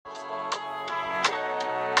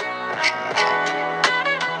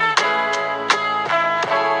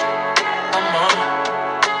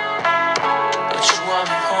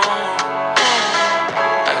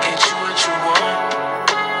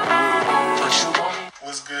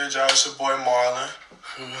good, y'all? It's your boy Marlon.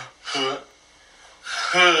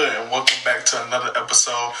 And welcome back to another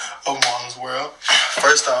episode of Marlon's World.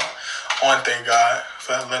 First off, I want to thank God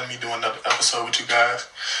for letting me do another episode with you guys.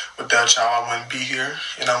 Without y'all, I wouldn't be here,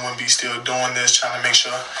 and I wouldn't be still doing this, trying to make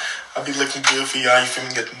sure I'll be looking good for y'all. You feel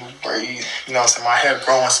me? Get the new braid. You know what I'm saying? My hair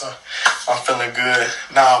growing, so I'm feeling good.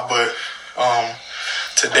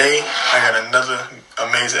 Today, I got another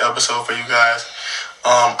amazing episode for you guys.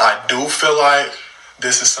 I do feel like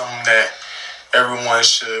this is something that everyone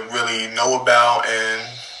should really know about and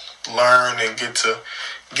learn and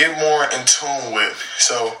get more in tune with.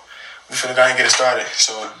 So we're finna go ahead and get it started.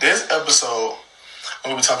 So this episode, I'm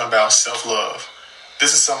gonna be talking about self-love.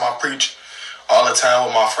 This is something I preach all the time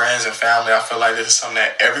with my friends and family. I feel like this is something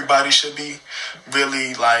that everybody should be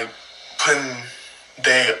really like putting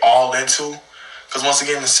their all into. Because once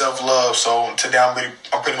again, it's self-love. So today I'm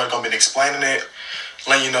pretty much gonna be explaining it,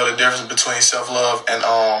 letting you know the difference between self-love and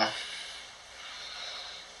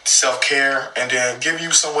self-care, and then give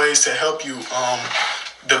you some ways to help you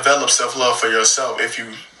develop self-love for yourself if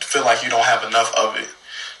you feel like you don't have enough of it.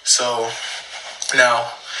 So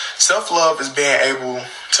now, self-love is being able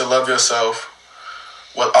to love yourself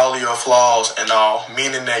with all of your flaws and all,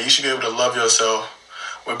 meaning that you should be able to love yourself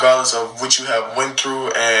regardless of what you have went through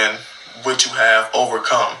and what you have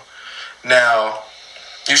overcome. Now,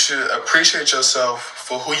 you should appreciate yourself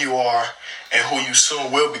for who you are and who you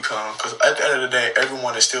soon will become. Because at the end of the day,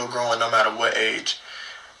 everyone is still growing no matter what age.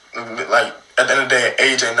 Like, at the end of the day,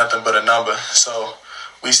 age ain't nothing but a number. So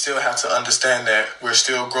we still have to understand that we're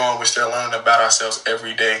still growing. We're still learning about ourselves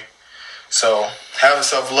every day. So having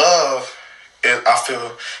self-love, I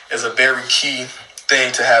feel, is a very key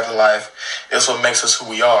thing to have in life. It's what makes us who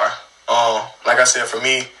we are. Like I said, for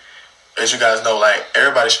me, as you guys know, like,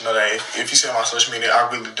 everybody should know that if you see on my social media,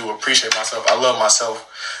 I really do appreciate myself. I love myself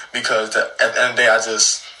because at the end of the day,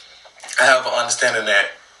 I have an understanding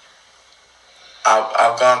that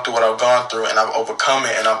I've gone through what I've gone through and I've overcome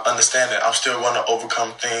it, and I'm understanding I'm still going to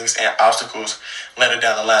overcome things and obstacles later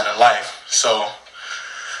down the line in life. So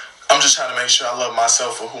I'm just trying to make sure I love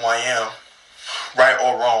myself for who I am, right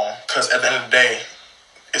or wrong, because at the end of the day,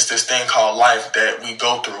 it's this thing called life that we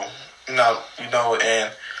go through,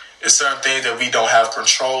 and it's certain things that we don't have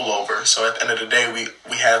control over. So at the end of the day,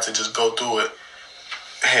 we have to just go through it,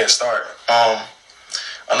 head start.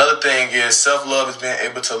 Another thing is self-love is being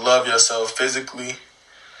able to love yourself physically,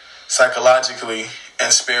 psychologically,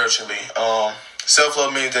 and spiritually.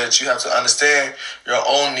 Self-love means that you have to understand your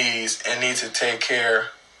own needs and need to take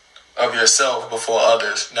care of yourself before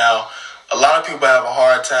others. Now, a lot of people have a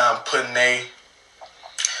hard time putting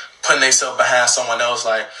themselves behind someone else.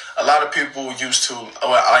 Like, a lot of people used to,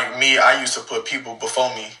 like me, I used to put people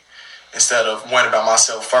before me instead of worrying about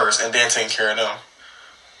myself first and then taking care of them.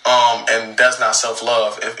 And that's not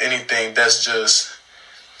self-love. If anything, that's just,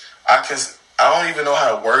 I don't even know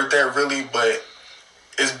how to word that really, but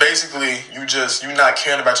it's basically you're not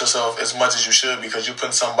caring about yourself as much as you should, because you're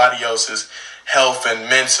putting somebody else's health and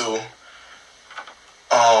mental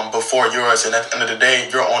before yours, and at the end of the day,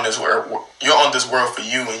 you're on this world for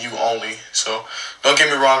you and you only. So don't get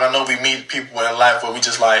me wrong, I know we meet people in life where we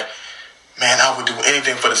just like, man, I would do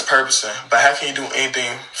anything for this person, but how can you do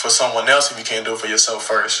anything for someone else if you can't do it for yourself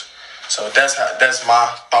first? So that's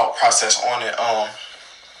my thought process on it.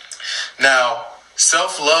 Now,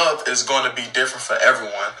 self-love is going to be different for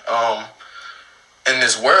everyone in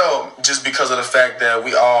this world, just because of the fact that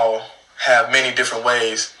we all have many different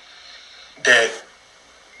ways that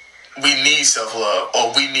we need self-love,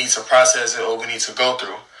 or we need to process it, or we need to go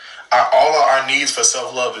through. All of our needs for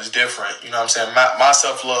self-love is different. You know what I'm saying? My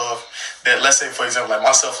self-love, that, let's say, for example, like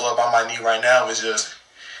my self-love I might need right now is just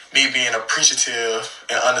me being appreciative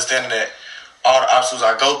and understanding that all the obstacles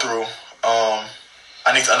I go through,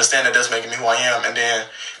 I need to understand that that's making me who I am. And then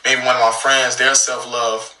maybe one of my friends, their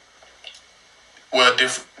self-love will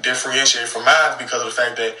differentiate from mine because of the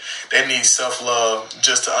fact that they need self-love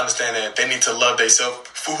just to understand that they need to love themselves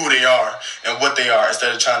for who they are and what they are,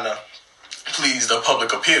 instead of trying to please the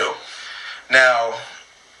public appeal. Now,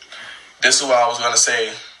 this is what I was going to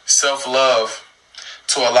say. Self-love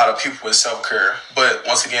to a lot of people is self-care. But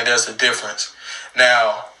once again, there's a difference.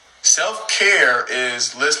 Now, self-care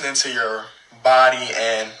is listening to your body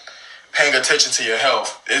and paying attention to your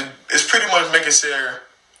health. It's pretty much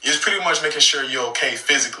making sure you're okay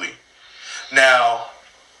physically. Now,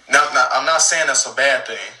 I'm not saying that's a bad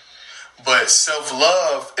thing, but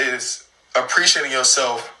self-love is appreciating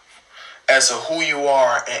yourself as to who you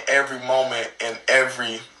are in every moment, in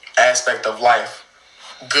every aspect of life,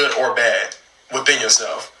 good or bad, within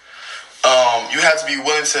yourself. You have to be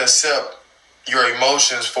willing to accept your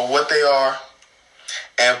emotions for what they are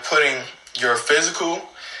and putting your physical,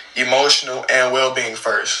 emotional, and well-being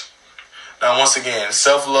first. Now, once again,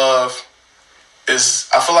 self-love is,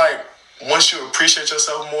 I feel like once you appreciate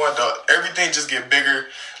yourself more, everything just get bigger.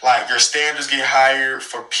 Like your standards get higher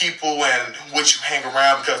for people and what you hang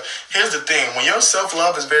around. Because here's the thing: when your self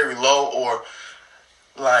love is very low, or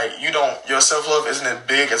like your self love isn't as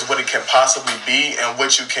big as what it can possibly be, and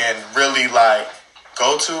what you can really like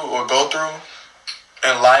go to or go through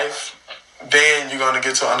in life, then you're gonna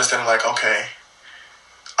get to understanding like, okay,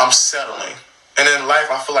 I'm settling. And in life,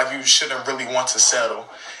 I feel like you shouldn't really want to settle.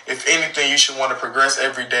 If anything, you should want to progress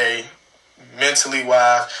every day, mentally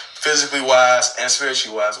wise, physically wise, and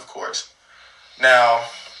spiritually wise, of course. Now,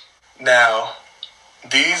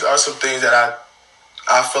 these are some things that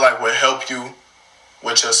I feel like will help you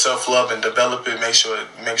with your self-love and develop it. Make sure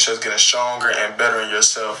it's getting stronger and better in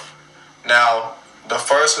yourself. Now, the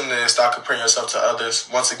first one is stop comparing yourself to others.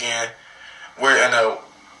 Once again, we're in a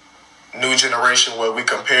new generation where we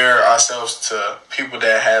compare ourselves to people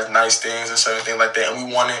that has nice things and certain things like that, and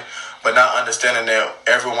we want it, but not understanding that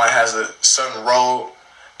everyone has a certain road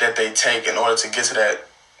that they take in order to get to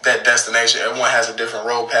that destination. Everyone has a different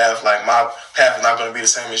road path. Like my path is not going to be the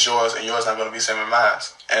same as yours, and yours not going to be the same as mine.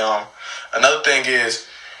 And another thing is,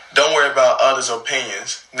 don't worry about others'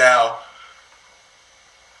 opinions. Now,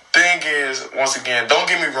 thing is, once again, don't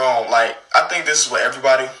get me wrong. Like, I think this is what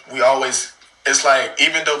everybody, it's like,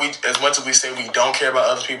 even though as much as we say we don't care about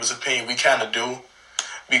other people's opinion, we kind of do,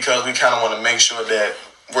 because we kind of want to make sure that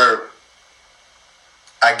we're,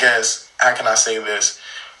 I guess, how can I say this?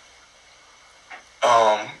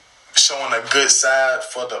 Showing a good side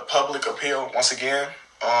for the public appeal. Once again,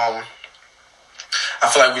 I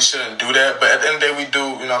feel like we shouldn't do that, but at the end of the day, we do.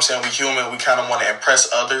 You know what I'm saying? We human. We kind of want to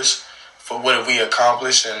impress others for what we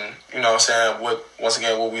accomplish, and you know what I'm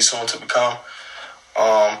saying, what we soon to become.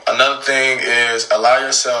 Another thing is allow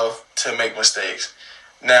yourself to make mistakes.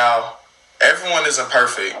 Now, everyone isn't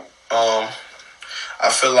perfect. I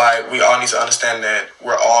feel like we all need to understand that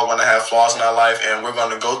we're all going to have flaws in our life, and we're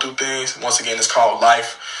going to go through things. Once again, it's called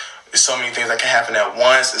life. There's so many things that can happen at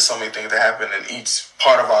once. There's so many things that happen in each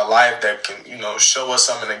part of our life that can, show us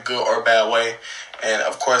something in a good or bad way. And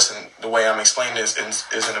of course, the way I'm explaining this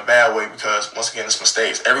is in a bad way, because once again, it's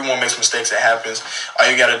mistakes. Everyone makes mistakes. It happens. All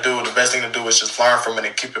you got to do, the best thing to do is just learn from it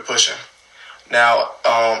and keep it pushing. Now,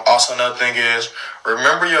 also another thing is,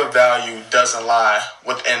 remember your value doesn't lie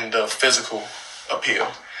within the physical appeal.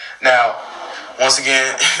 Now, once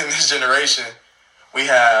again, in this generation, we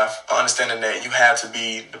have understanding that you have to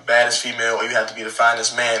be the baddest female or you have to be the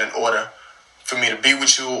finest man in order for me to be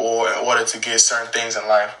with you, or in order to get certain things in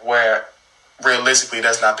life, where realistically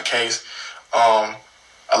that's not the case.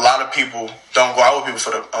 A lot of people don't go out with people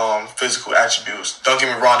for the physical attributes. Don't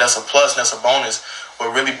get me wrong, that's a plus, that's a bonus,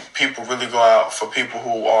 but really people really go out for people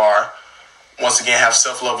who are, once again, have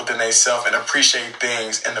self-love within themselves and appreciate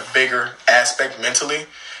things in a bigger aspect mentally.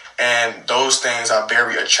 And those things are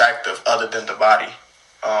very attractive other than the body.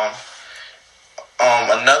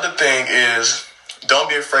 Another thing is, don't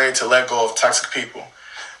be afraid to let go of toxic people.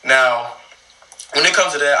 Now, when it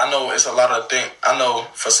comes to that, I know it's a lot of things. I know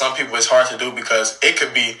for some people it's hard to do, because it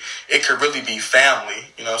could really be family.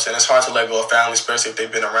 You know what I'm saying? It's hard to let go of family, especially if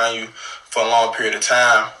they've been around you for a long period of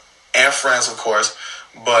time, and friends, of course.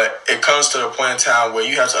 But it comes to the point in time where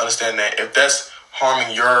you have to understand that if that's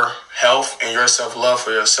harming your health and your self-love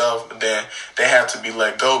for yourself, then they have to be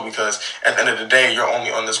let go, because at the end of the day, you're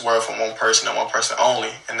only on this world for one person and one person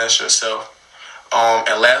only, and that's yourself.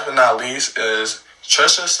 And last but not least is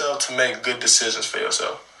trust yourself to make good decisions for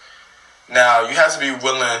yourself. Now, you have to be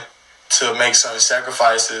willing to make certain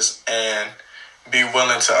sacrifices and be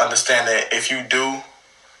willing to understand that if you do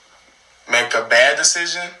make a bad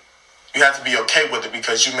decision, you have to be okay with it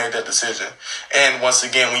because you made that decision. And once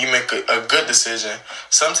again, when you make a good decision,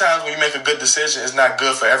 sometimes when you make a good decision, it's not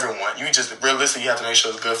good for everyone. You just realistically, you have to make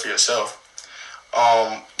sure it's good for yourself.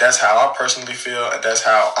 That's how I personally feel, and that's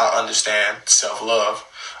how I understand self-love.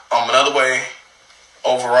 Another way,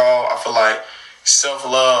 overall, I feel like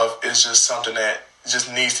self-love is just something that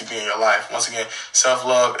just needs to be in your life. Once again,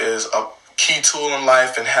 self-love is a key tool in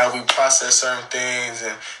life, and how we process certain things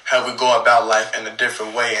and how we go about life in a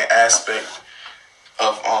different way and aspect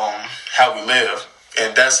of how we live.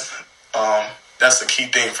 And that's the key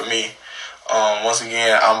thing for me. Once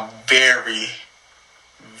again, I'm very,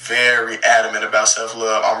 very adamant about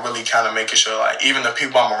self-love. I'm really kind of making sure, like, even the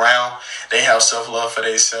people I'm around, they have self-love for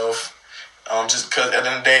themselves. Just because at the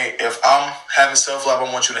end of the day, if I'm having self-love,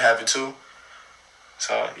 I want you to have it too.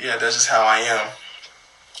 So, yeah, that's just how I am.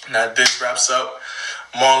 Now, this wraps up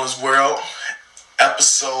Marlon's World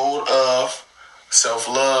episode of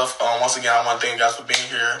self-love. Once again, I want to thank you guys for being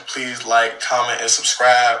here. Please like, comment, and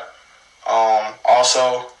subscribe.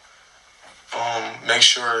 Also, make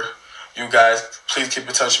sure you guys please keep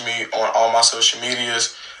in touch with me on all my social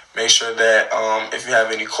medias. Make sure that if you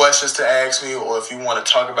have any questions to ask me, or if you want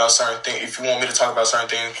to talk about certain things, if you want me to talk about certain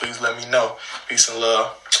things, please let me know. Peace and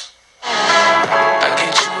love.